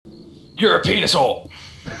You're a penis hole.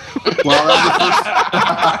 Well,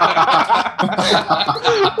 that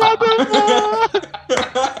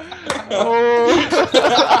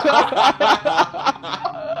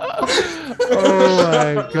Oh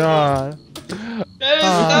my god. That is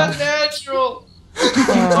not natural.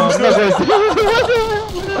 Oh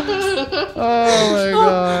my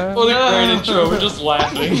god. What a great intro. We're just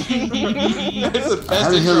laughing. It's the was best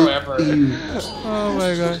the intro ever. Oh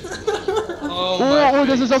my god. Oh Oh, my oh,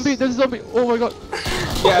 there's a zombie. There's a zombie. Oh my god.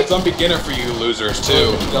 Yeah, it's on beginner for you losers too.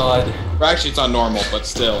 Oh God. Or actually, it's on normal, but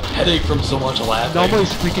still. Headache from so much laughing. Normal is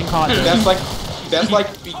freaking hard. That's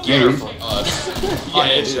like beginner for us. Yeah,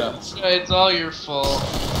 it is. It's all your fault.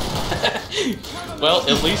 Well,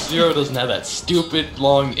 at least Zero doesn't have that stupid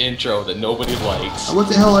long intro that nobody likes. What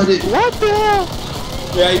the hell I did? What the hell?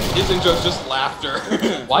 Yeah, his intro's just laughter.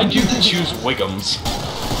 Why'd you choose Wiggums?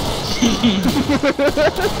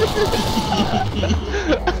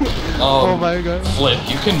 Oh my god. Flip,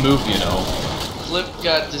 you can move, you know. Flip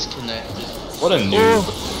got disconnected. What a noob.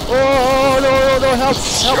 Oh no, help!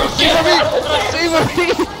 Help! Get Save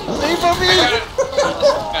me! Save me!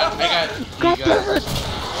 I got it. You got it.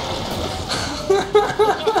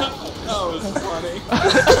 That was funny.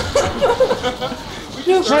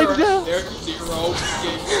 Right there. There's Zero.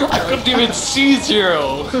 I couldn't even see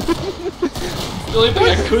Zero. The only thing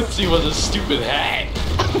I could see was a stupid hat.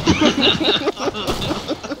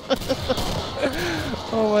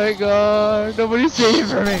 Oh my god. Nobody save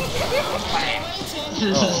for me.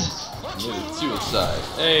 Oh, committed suicide.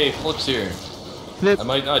 Hey, Flip's here. Flip, I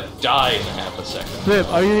might not die in half a second. Flip,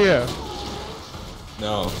 are you here?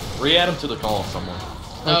 No. Re-add him to the call, someone.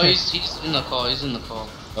 No, Okay. he's in the call. He's in the call.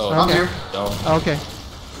 Oh, I'm here. don't. Okay.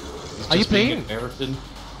 He's Are you just being playing? American.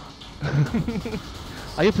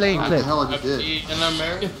 Are you playing, What the Flip? hell I just did? Be an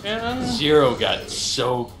American. Zero got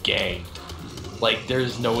so ganked. Like,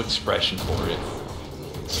 there's no expression for it.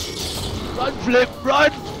 Run, Flip,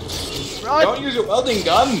 run! Run! Don't use your welding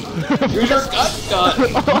gun. Use your gun.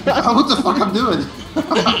 What the fuck I'm doing?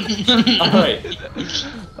 Alright,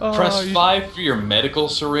 Oh, press you- 5 for your medical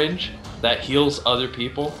syringe that heals other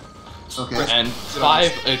people, Okay. and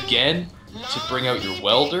 5 again to bring out your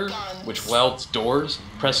welder, which welds doors.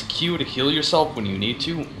 Press Q to heal yourself when you need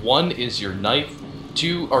to. 1 is your knife,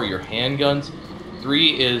 2 are your handguns,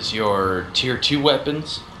 3 is your tier 2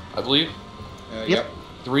 weapons, I believe. Yep.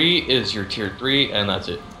 3 is your tier 3, and that's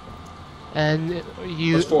it. And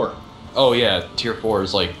you. What's 4? Oh yeah, tier 4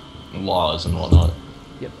 is like laws and whatnot.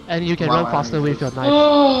 Yep. And you can Wow, run faster with your knife.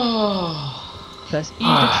 Oh. Press E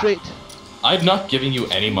to trade. I'm not giving you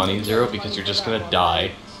any money, Zero, because you're just gonna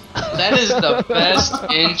die. That is the best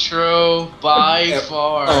intro by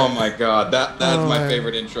far. Oh my god, that's Oh my my-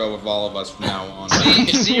 favorite intro of all of us from now on.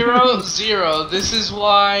 Zero. This is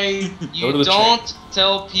why Go you to the don't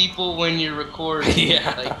tell people when you're recording.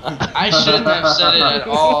 Yeah. Like, I shouldn't have said it at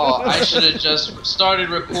all. I should have just started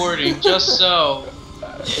recording just so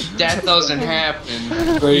that doesn't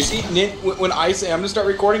happen. You see, when I say I'm gonna start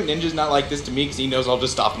recording, Ninja's not like this to me because he knows I'll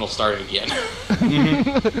just stop and he'll start it again.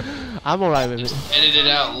 I'm alright with it. Edit it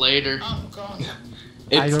out later.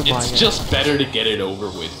 I don't mind It's it. just better to get it over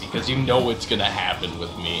with because you know what's gonna happen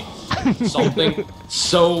with me. Something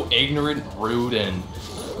so ignorant, rude, and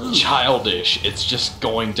childish, it's just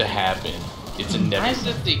going to happen. It's Why inevitable.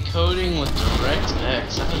 is it decoding with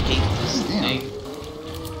DirectX? I hate this thing.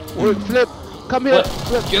 Wait, Flip, come here. What?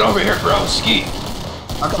 Flip. Get over here, bro. Ski.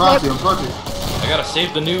 I'm trying to. I gotta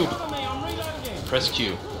save the noob. Press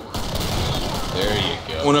Q. There you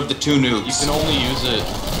go. One of the 2 You noobs. can only use it,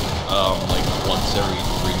 like once every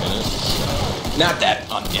 3 minutes. Not that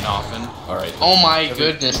often. All right. Oh my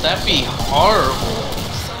goodness, that'd be horrible.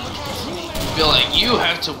 Feel like you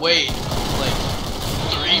have to wait like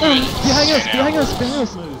 3 minutes. Behind us, behind us, behind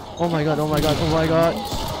us. Oh my god, oh my god, oh my god.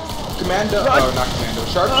 Commando, oh not Commando,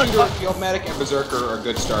 Sharpshooter, Field Medic, and Berserker are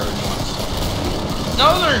good starter ones.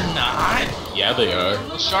 No, they're not. Yeah, they are.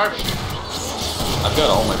 The sharpshooter. I've got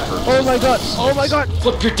all my purposes. Oh my god, oh my god.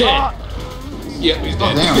 Flip, you're dead. Ah. Yep, he's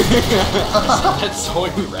dead. Damn. That's so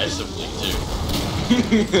aggressively too.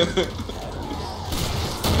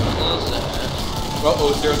 Close that.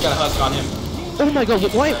 Uh-oh, Zero's got a husk on him. Oh my god,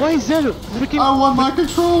 why is there freaking... I want my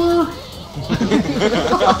controller.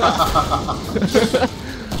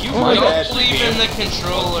 You Oh my might Don't actually believe be in able the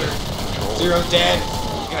controller. Zero's dead.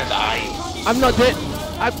 He's gonna die. I'm not dead.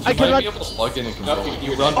 I You might cannot... be able to plug in a controller. Nope,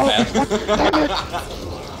 You run Oh, fast. what? Damn it.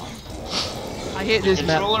 I hate this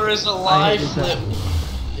map. Controller is a I lie, hate this map. Flip.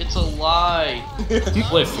 It's a lie.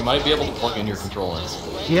 Flip, you might be able to plug in your controller.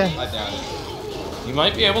 Yeah. I doubt it. You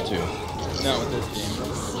might be able to. No, with this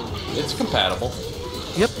game. It's compatible.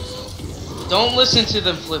 Yep. Don't listen to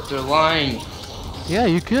them, Flip. They're lying. Yeah,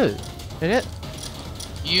 you could. And it.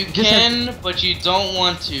 You Just can, but you don't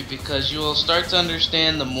want to, because you will start to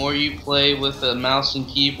understand the more you play with a mouse and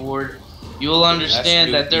keyboard. You will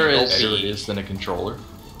understand that there better is it is than a controller.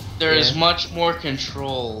 much more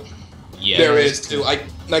control. Yeah, There is too.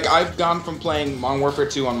 I've gone from playing Modern Warfare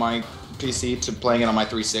 2 on my PC to playing it on my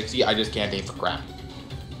 360. I just can't aim for crap.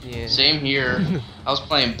 Yeah. Same here. I was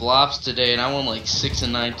playing Blobs today, and I won like 6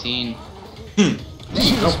 and 19. I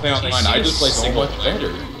don't play online. I just play so single much player.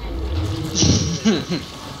 better.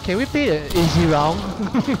 Can we play an easy round?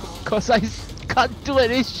 Cause I can't do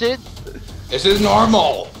any shit. This is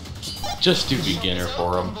normal. Just do beginner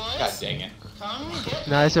for him. God dang it.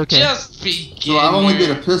 No, it's okay. Just begin. So I only get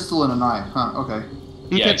a pistol and a knife, huh? Okay.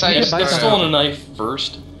 You Yeah, can- you you get can buy a some. pistol and a knife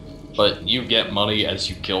first, but you get money as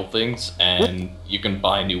you kill things, and you can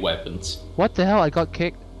buy new weapons. What the hell? I got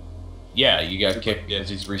kicked. Yeah, you got kicked because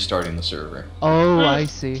he's restarting the server. Oh, I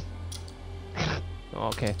see.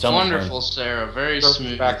 Okay. Tell me, Wonderful, Sarah. Very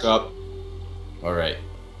smooth. Back up. friend. All right.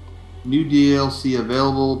 New DLC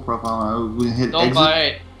available. Profile. We can hit Don't exit. buy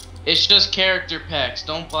it. It's just character packs.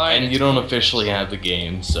 Don't buy it. And you don't officially have the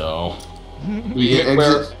game, so We hit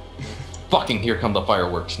Where- exit. fucking here come the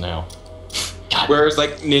fireworks now. God. Whereas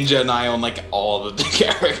like Ninja and I own like all of the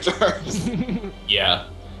characters. Yeah.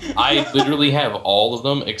 I literally have all of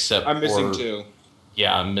them except I'm missing for, 2.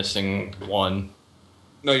 Yeah, I'm missing one.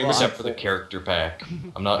 No, you're missing Except for the 4. character pack.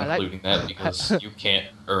 I'm not I like- including that because you can't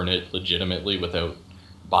earn it legitimately without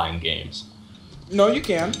buying games. No, you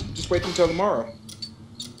can. Just wait until tomorrow.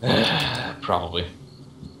 Probably.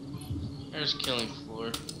 There's Killing Floor.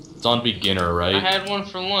 It's on beginner, I right? had one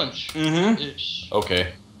for lunch. Mm-hmm. Ish.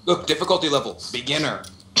 Okay. Look, difficulty level, beginner.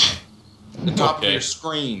 The top of Okay. your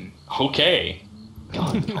screen. Okay.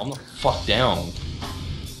 God, calm the fuck down.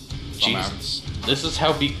 Dumbass. Jesus. This is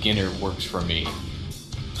how beginner works for me.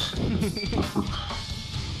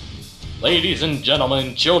 Ladies and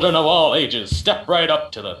gentlemen, children of all ages, step right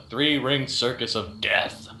up to the three-ring circus of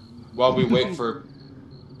death. While we wait for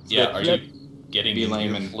Yeah, Flip are to you getting be into lame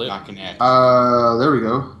your and flip? not connect. There we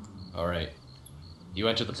go. Alright. You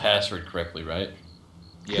entered the password correctly, right?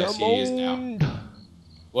 Yes, Come he is now. on.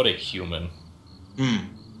 What a human. Hmm.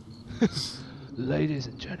 Ladies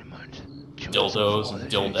and gentlemen. Dildos and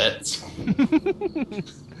dildettes.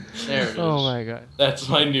 There it is. Oh my god. That's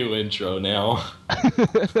my new intro now.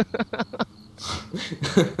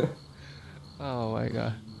 Oh my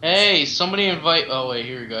god. Hey, somebody invite. Oh wait,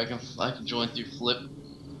 here we go. I can join through Flip.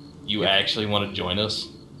 You actually want to join us?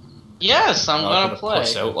 Yes, I'm Not gonna play.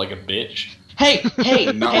 Puss out like a bitch. Hey,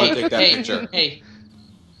 hey, Not hey, wanna take that hey, picture. hey,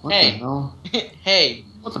 What Hey. the hell? hey.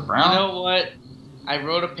 What's a You brown? know what? I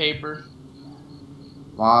wrote a paper.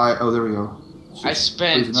 Why? Oh, there we go. I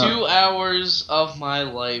spent Please, no. 2 hours of my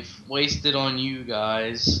life wasted on you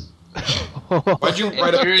guys. Why'd you And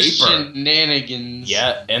write a your paper? shenanigans.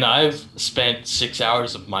 Yeah, and I've spent 6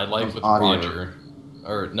 hours of my life with Audio. Roger.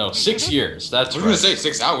 Or no, 6 years. That's I was gonna right. say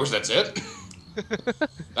 6 hours. That's it.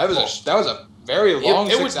 that was a very long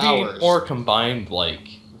It would 6 be hours. more combined. Like,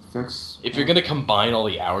 Fix. if you're gonna combine all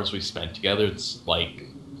the hours we spent together, it's like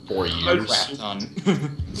 4 a years. crap ton.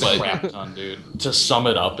 It's But- a crap ton, dude. To sum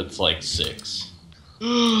it up, it's like 6.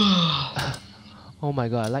 Oh my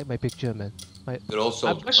god, I like my picture, man. It also.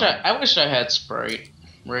 I wish I had Sprite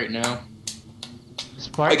right now. I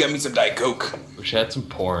Sprite. got me some Diet Coke. Wish I had some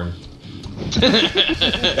porn.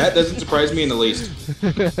 That doesn't surprise me in the least.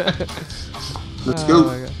 Let's Oh go.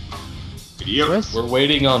 my god. Yep. Where's- We're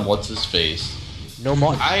waiting on what's his face. No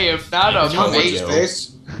more. I am not Yeah, a Come on, what's mate. your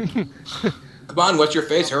face? Come on, what's your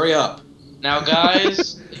face? Hurry up. Now,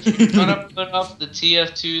 guys, if you're gonna put up the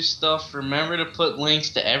TF2 stuff, remember to put links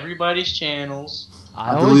to everybody's channels.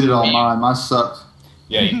 I deleted all mine. Mine sucked.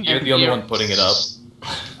 Yeah, you're the only one putting it up.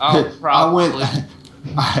 Oh, probably.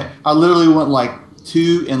 I literally went like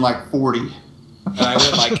 2 and like 40. And I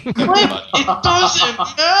went like Wait, everybody. it doesn't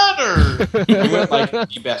matter. I went like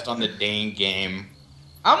the best on the dang game.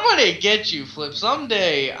 I'm gonna get you, Flip.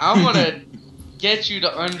 Someday, I'm gonna get you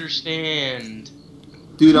to understand.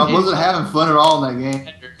 Dude, I wasn't having fun at all in that game.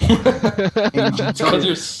 Because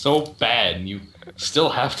you're so bad and you still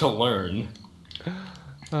have to learn.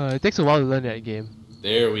 It takes a while to learn that game.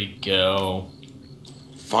 There we go.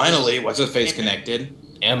 Finally, what's his face connected?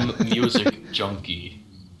 M Music Junkie.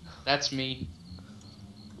 That's me.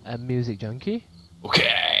 A music junkie?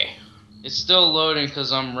 Okay. It's still loading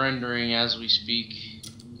because I'm rendering as we speak.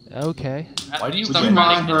 Okay. Why do you Would you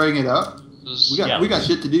mind hurrying it up? We got Yeah. we got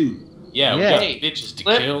shit to do. Yeah, we Yeah. got bitches to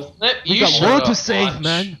Flip, kill. Flip, We you got shut more up, to save, watch.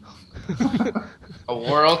 man. A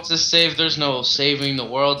world to save? There's no saving the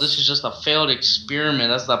world. This is just a failed experiment.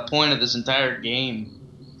 That's the point of this entire game.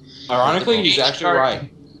 Ironically, he's actually right.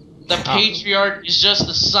 The patriarch is just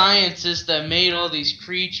the scientist that made all these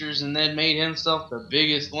creatures and then made himself the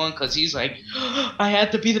biggest one because he's like, I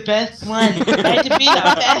had to be the best one. I had to be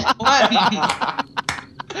the best one.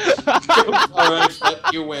 Alright,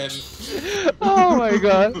 let you win. Oh my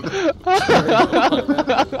god.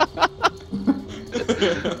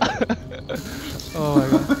 Oh my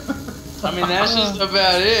god. I mean, that's just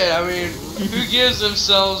about it. I mean, who gives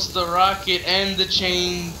themselves the rocket and the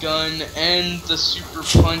chain gun and the super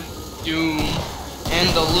punch doom and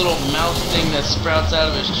the little mouth thing that sprouts out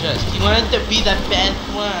of his chest? He wanted to be the best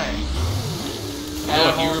one. You know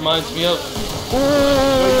what he reminds me of?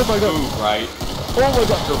 Oh my god. Ooh, right. Oh my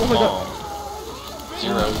god. Oh my god.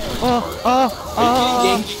 Zero.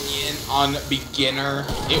 Engaging in on beginner.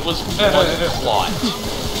 It was one plot.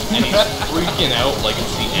 And he's freaking out like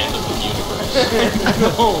it's the end of the universe.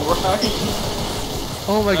 No, right?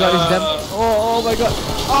 Oh my god, it's them. Oh my god.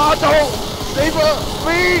 Oh no! Save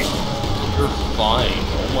me! You're fine.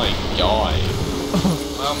 Oh my god.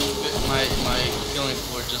 My killing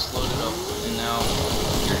floor just loaded up, and now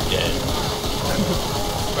You're dead.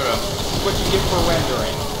 hold up. What you get for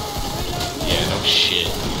rendering? Yeah, no shit.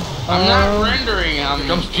 I'm not rendering. Here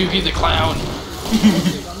comes Pukey the Clown.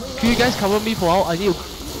 Can you guys cover me for a while? I need to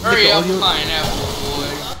Hurry make up, the audio.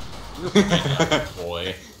 pineapple boy.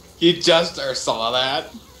 Boy. You just saw that.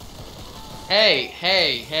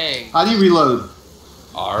 Hey. How do you reload?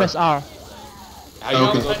 R. Press R. How you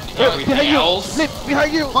Okay. know Behind you! else? Flip!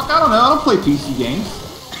 Behind you! Fuck, I don't know. I don't play PC games.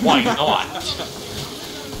 Why not?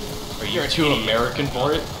 Are you too American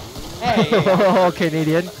for it? Hey, Oh,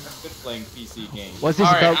 Canadian. I've been playing PC games. What's this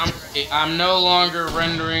Alright, about? I'm no longer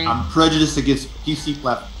rendering. I'm prejudiced against PC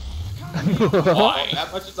platforms. Why?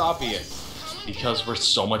 That much is obvious. Because we're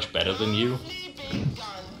so much better than you?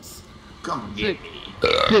 Come on, get me.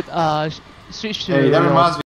 Flip, switch to Hey, that your- reminds me.